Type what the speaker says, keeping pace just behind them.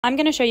I'm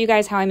going to show you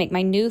guys how I make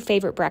my new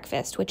favorite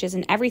breakfast, which is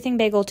an everything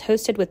bagel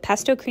toasted with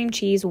pesto cream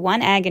cheese,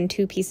 1 egg, and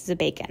 2 pieces of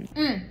bacon.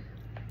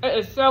 It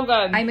is so good.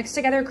 I mixed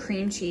together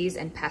cream cheese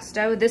and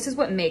pesto. This is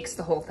what makes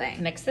the whole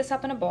thing. Mix this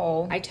up in a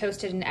bowl. I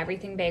toasted an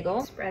everything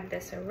bagel. Spread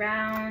this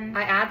around.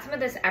 I add some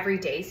of this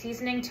everyday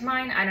seasoning to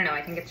mine. I don't know,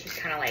 I think it's just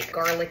kind of like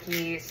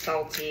garlicky,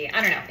 salty.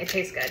 I don't know, it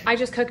tastes good. I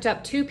just cooked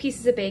up 2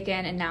 pieces of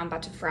bacon and now I'm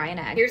about to fry an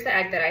egg. Here's the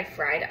egg that I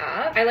fried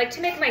up. I like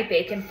to make my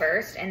bacon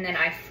first and then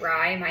I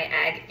fry my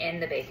egg in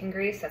the bacon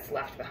grease that's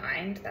left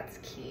behind. That's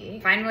key.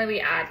 Finally,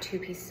 we add 2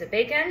 pieces of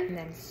bacon and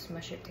then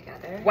smush it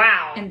together.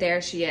 Wow. And there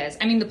she is.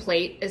 I mean, the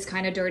plate is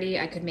kind of dirty.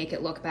 I could make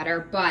it look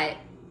better, but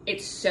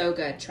it's so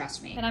good,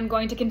 trust me. And I'm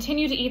going to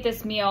continue to eat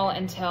this meal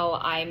until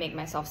I make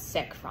myself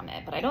sick from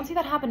it, but I don't see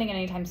that happening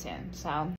anytime soon, so.